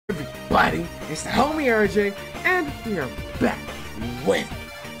Everybody, it's the homie RJ, and we are back with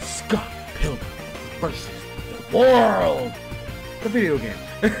Scott Pilgrim versus the world, the video game.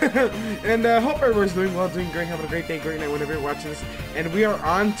 And hope everyone's doing well, doing great, having a great day, great night whenever you're watching this. And we are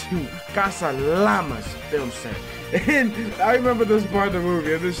on to Casa Llama's film set. And I remember this part of the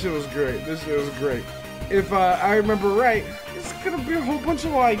movie, and this shit was great. This shit was great. If I remember right, it's gonna be a whole bunch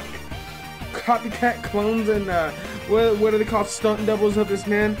of like copycat clones and what are they called, stunt doubles of this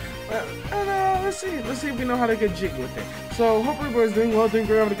man. Let's see if we know how to get jig with it. So hope everybody's doing well, doing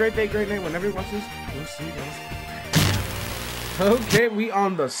great, having a great day, great night whenever you watch this. We'll see you guys. Okay, we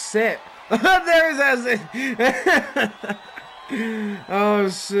on the set. There's that. Oh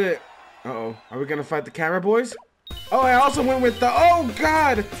shit. Uh-oh. Are we gonna fight the camera boys? Oh, I also went with the, oh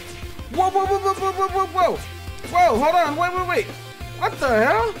god. Whoa, whoa, whoa, whoa, whoa, whoa, whoa, whoa. Whoa, hold on, wait. What the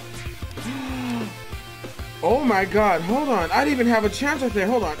hell? Oh my god, hold on. I didn't even have a chance right there.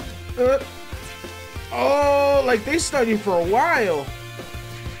 Hold on. Oh, like they studied for a while.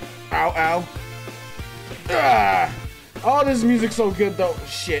 Ow, ow. Ah. Oh, this music's so good though.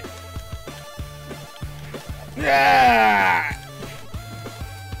 Shit. Yeah.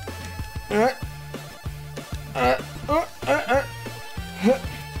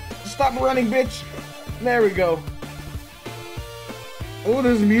 Stop running, bitch. There we go. Oh,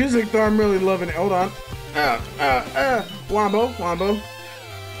 this music though, I'm really loving it. Hold on. Wombo.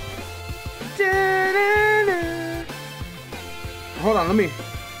 Hold on, let me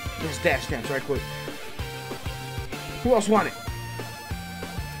just dash dance right quick. Who else want it?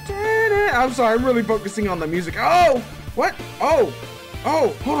 I'm sorry, I'm really focusing on the music. Oh! What? Oh,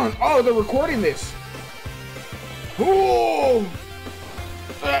 hold on. Oh, they're recording this. Oh!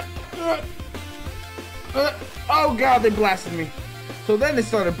 Oh god, they blasted me. So then they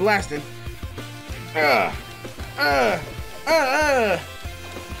started blasting.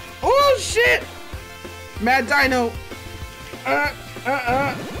 Oh shit! Mad Dino.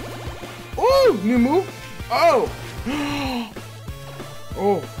 Ooh, new move. Oh.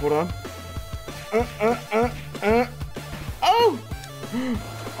 Oh, hold on. Oh.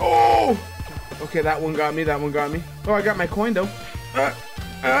 Oh. Okay, that one got me. Oh, I got my coin though.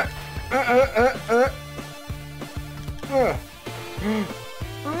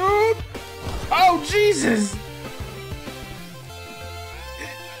 Oh, Jesus.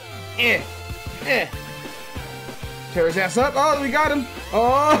 Tear his ass up. Oh, we got him.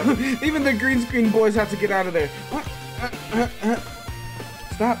 Oh, even the green screen boys have to get out of there. What?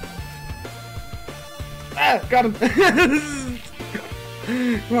 Stop. Got him.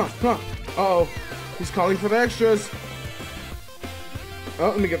 Come on. Uh-oh. He's calling for the extras. Oh,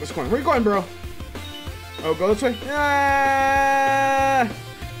 let me get this coin. Where you going, bro? Oh, go this way.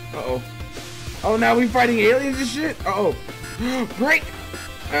 Uh-oh. Oh, now we fighting aliens and shit? Uh-oh. Break.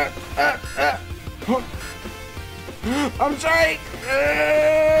 I'm sorry.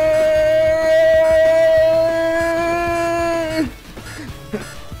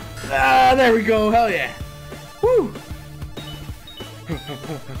 There we go. Hell yeah. Woo.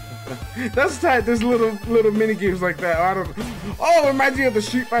 That's tight. There's little mini games like that. I don't. Oh, it reminds me of the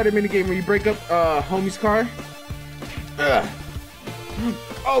Street Fighter mini game where you break up homie's car.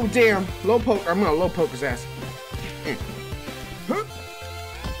 Oh damn. Low poke. I'm gonna low poke his ass.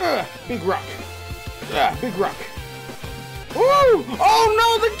 Big rock. Big rock. Ooh! Oh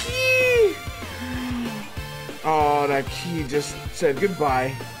no, the key! Oh, that key just said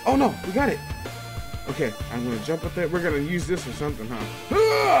goodbye. Oh no, we got it. Okay, I'm gonna jump up there. We're gonna use this or something, huh?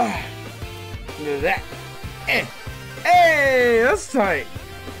 Look at that. Hey, that's tight.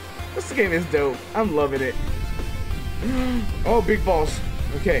 This game is dope. I'm loving it. Oh, big balls.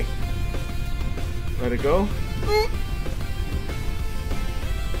 Okay. Let it go.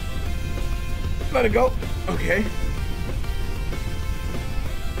 Let it go. Okay.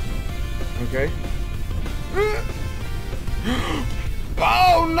 Okay.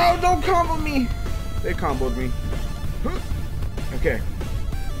 Oh no, don't combo me. They comboed me. Okay.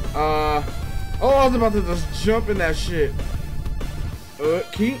 Oh, I was about to just jump in that shit.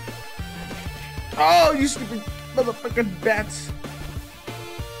 Key. Oh, you stupid motherfucking bats.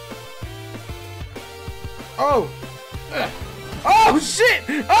 Oh. Oh shit!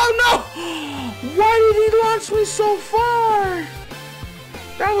 Oh no! Why did he launch me so far?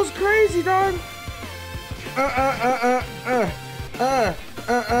 That was crazy, dog. Oh.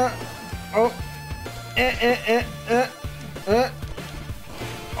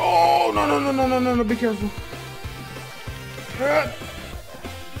 Oh no! Be careful.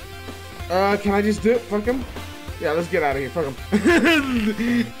 Can I just do it? Fuck him. Yeah, let's get out of here. Fuck him.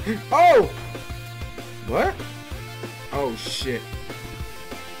 Oh. What? Oh shit.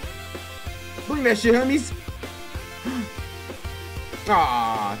 Bring that shit, homies.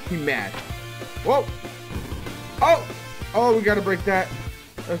 Ah, he mad. Whoa. Oh. Oh, we gotta break that.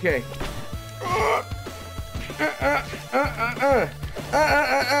 Okay.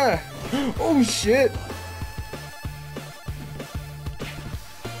 Oh shit.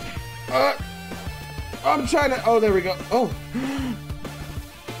 I'm trying to. Oh, there we go. Oh.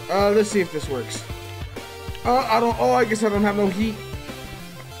 Let's see if this works. I don't. Oh, I guess I don't have no heat.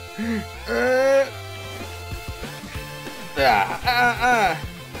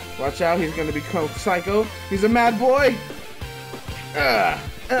 Watch out, he's gonna become psycho. He's a mad boy.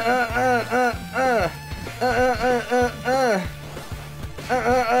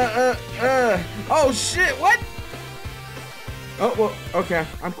 Oh shit! What? Oh well. Okay,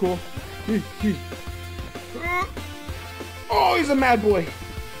 I'm cool. Oh, he's a mad boy.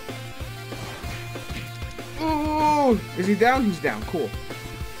 Ooh, is he down? He's down. Cool.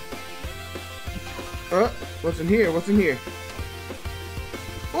 What's in here? What's in here?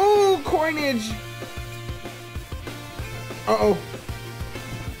 Ooh, coinage. Uh-oh.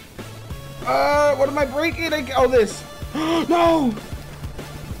 What am I breaking? Oh, this. No!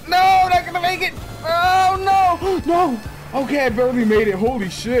 No, not gonna make it! Oh, no! No! Okay, I barely made it. Holy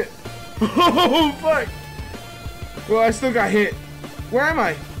shit. Oh, fuck. Well, I still got hit. Where am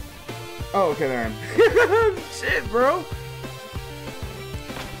I? Oh, okay, there I am. Shit, bro.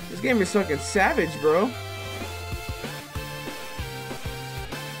 This game is fucking savage, bro.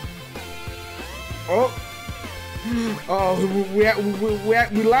 Oh. Oh, we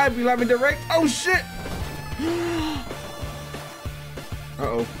live and direct. Oh, shit.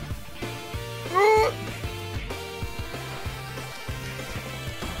 Uh-oh.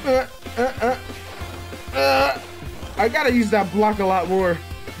 I gotta use that block a lot more.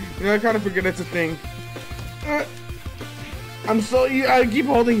 You know, I kind of forget it's a thing. I keep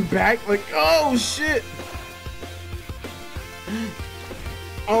holding back, like, oh shit.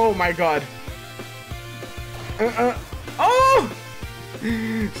 Oh my god. Oh!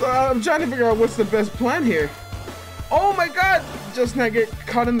 So I'm trying to figure out what's the best plan here. Oh my god! Just not get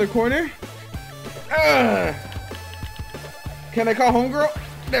caught in the corner. Can I call homegirl?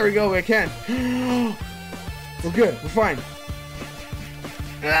 There we go, I can. We're good, we're fine.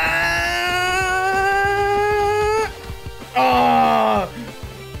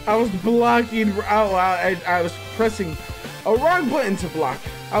 I was blocking. I was pressing a wrong button to block.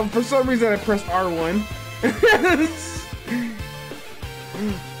 For some reason, I pressed R1.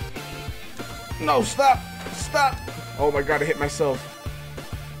 No, stop! Stop! Oh my god, I hit myself.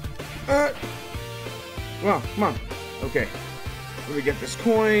 Come on, come on. Okay. Let me get this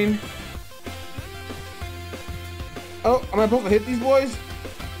coin. Oh, am I supposed to hit these boys?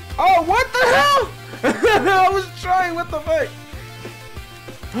 Oh, what the hell? I was trying, what the fuck?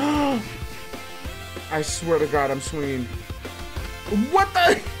 I swear to god, I'm swinging. What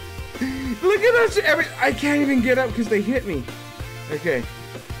the? Look at that shit. I can't even get up because they hit me. Okay.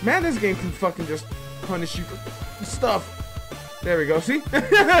 Man, this game can fucking just punish you for stuff. There we go, see?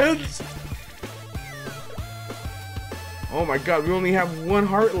 Oh my god, we only have one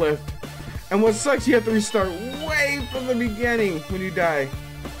heart left. And what sucks, you have to restart way from the beginning when you die.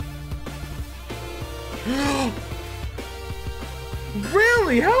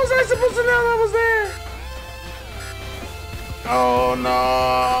 Really? How was I supposed to know that was there? Oh no!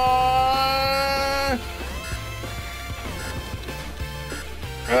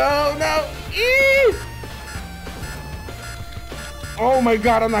 Oh no! Eee! Oh my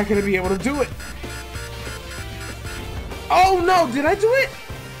god, I'm not gonna be able to do it. Oh no, did I do it?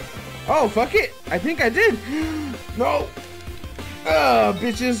 Oh, fuck it. I think I did. No.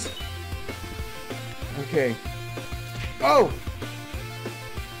 Bitches. Okay. Oh.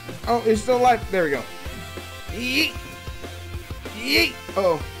 Oh, it's still alive. There we go. Yeet. Yeet.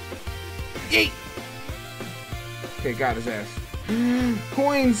 Oh. Yeet. Okay, got his ass.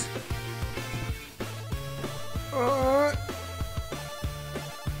 Coins.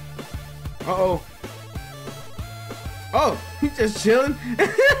 Uh-oh. Oh, he's just chilling.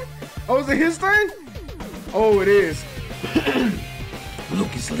 Oh, is it his turn? Oh, it is.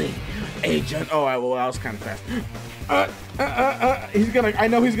 Lucas Lee. Agent. Oh, well, that was kind of fast. He's gonna. I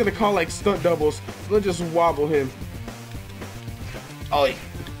know he's gonna call like stunt doubles. Let's just wobble him. Oh.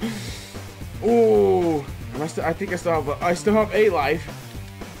 Oh. I think I still have. I still have a life.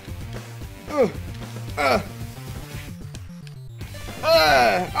 Oh.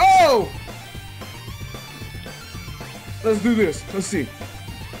 Let's do this. Let's see.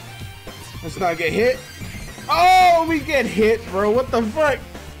 Let's not get hit. Oh, we get hit, bro. What the fuck?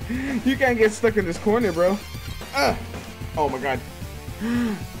 You can't get stuck in this corner, bro. Oh my god.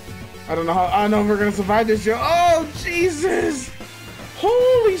 I don't know if we're gonna survive this show. Oh, Jesus!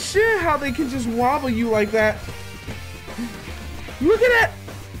 Holy shit, how they can just wobble you like that. Look at that!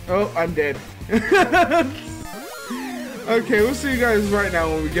 Oh, I'm dead. Okay, we'll see you guys right now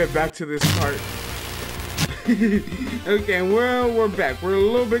when we get back to this part. Okay, well, we're back. We're a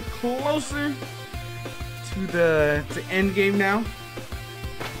little bit closer to the end game now.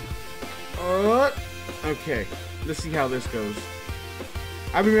 Okay, let's see how this goes.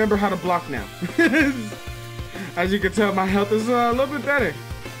 I remember how to block now. As you can tell, my health is a little bit better.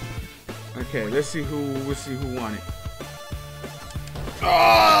 Okay, let's see who won it.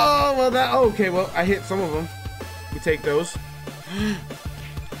 Oh, well that. Okay, well I hit some of them. We take those.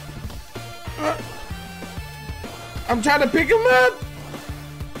 I'm trying to pick him up.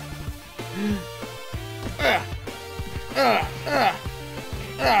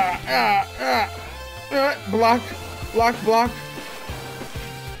 Block, block, block.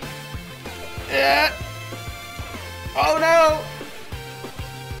 Yeah. Oh no.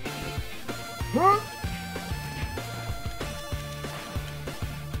 Huh?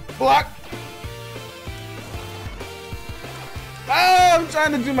 Block. Oh, I'm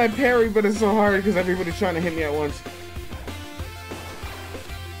trying to do my parry, but it's so hard because everybody's trying to hit me at once.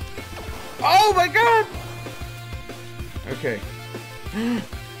 Oh my god. Okay.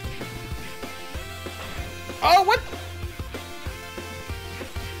 Oh, what?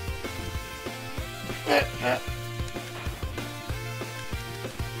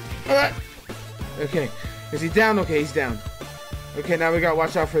 Okay. Is he down? Okay, he's down. Okay, now we gotta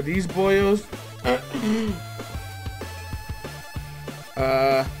watch out for these boyos.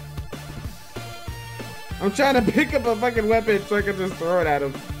 I'm trying to pick up a fucking weapon so I can just throw it at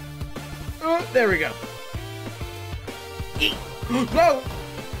him. Oh, there we go. No!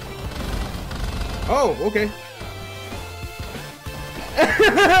 Oh, okay.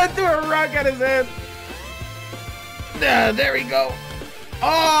 Threw a rock at his head. There we go.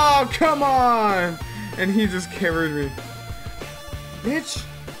 Oh, come on! And he just carried me. Bitch.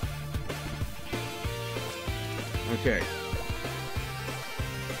 Okay.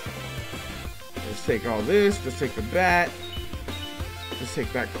 Let's take all this. Let's take the bat. Let's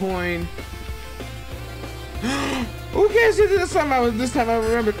take that coin. Okay, see this time I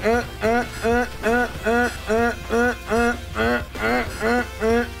remembered.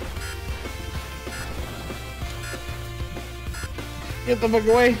 Get the fuck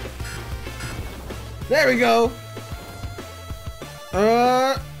away. There we go.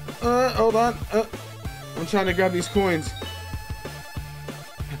 Hold on. I'm trying to grab these coins.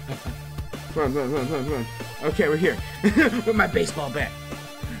 Run. Okay, we're here. With my baseball bat.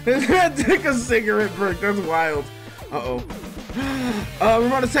 Take a cigarette break. That's wild. Uh-oh.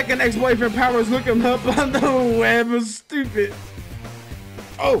 Romona's second ex-boyfriend Powers looking up on the web. Was stupid.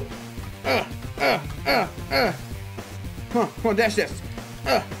 Oh. Huh. Come on, dash this.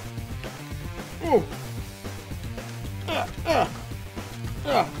 Oh.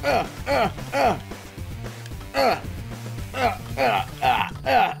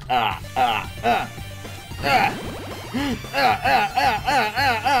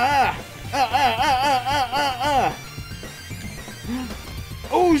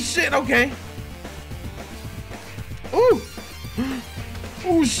 Oh shit, okay. Ooh.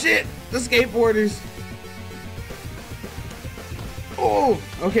 Oh shit, the skateboarders. Oh,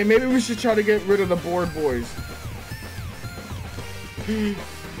 okay, maybe we should try to get rid of the board boys.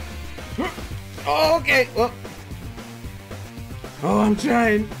 Oh, okay, well. Oh, I'm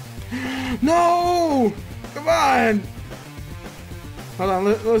trying. No! Come on! Hold on,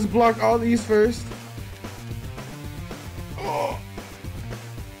 let's block all these first. Oh.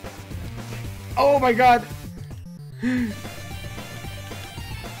 Oh my god.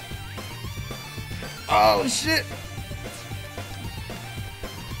 Oh shit.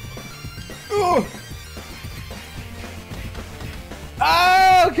 Oh.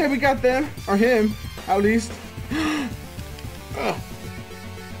 Oh, okay, we got them. Or him, at least.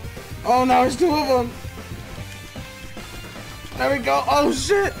 Oh, now there's two of them. There we go. Oh,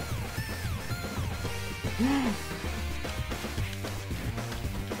 shit.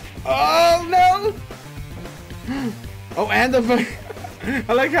 Oh, no. Oh, and the...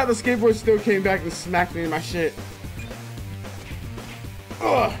 I like how the skateboard still came back and smacked me in my shit.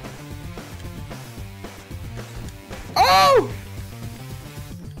 Ugh. Oh!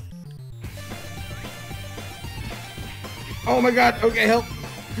 Oh my god, okay, help.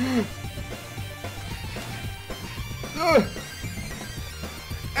 No!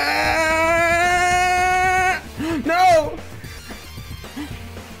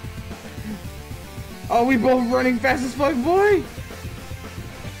 Oh, we both running fast as fuck, boy!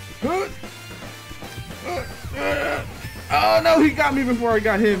 Oh no, he got me before I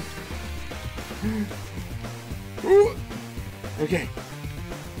got him. Okay.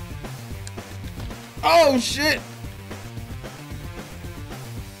 Oh shit.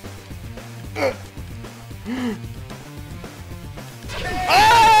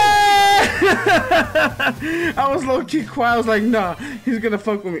 I was low-key quiet. I was like, nah, he's gonna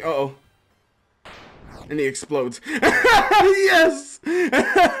fuck with me. Uh-oh. And he explodes. Yes!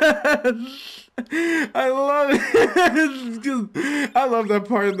 I love it. I love that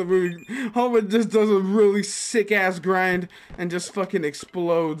part of the movie. Homer just does a really sick-ass grind and just fucking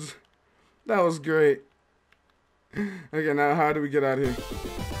explodes. That was great. Okay, now how do we get out of here?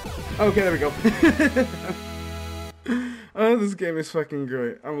 Okay, there we go. Oh, this game is fucking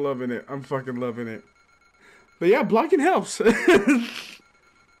great. I'm loving it. I'm fucking loving it. But yeah, blocking helps.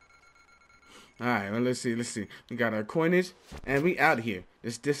 Alright, well, let's see. We got our coinage, and we out here.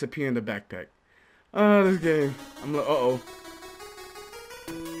 Just disappear in the backpack. Oh, this game. I'm like, uh-oh.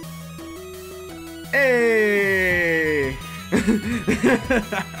 Hey!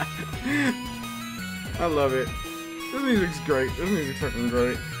 I love it. This music's great. This music's fucking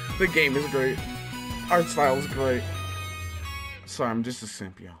great. The game is great. Art style is great. Sorry, I'm just a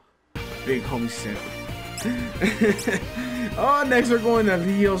simp, yo. Big homie simp. Oh, next we're going to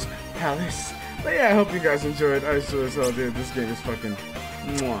Leo's Palace. But yeah, I hope you guys enjoyed. I sure as hell did. This game is fucking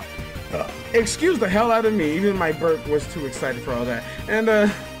mwah. Excuse the hell out of me. Even my burp was too excited for all that. And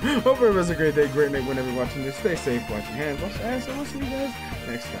hope it was a great day, great night whenever you're watching this. Stay safe, wash your hands, wash your ass, and we'll see you guys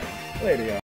next time. Later, y'all.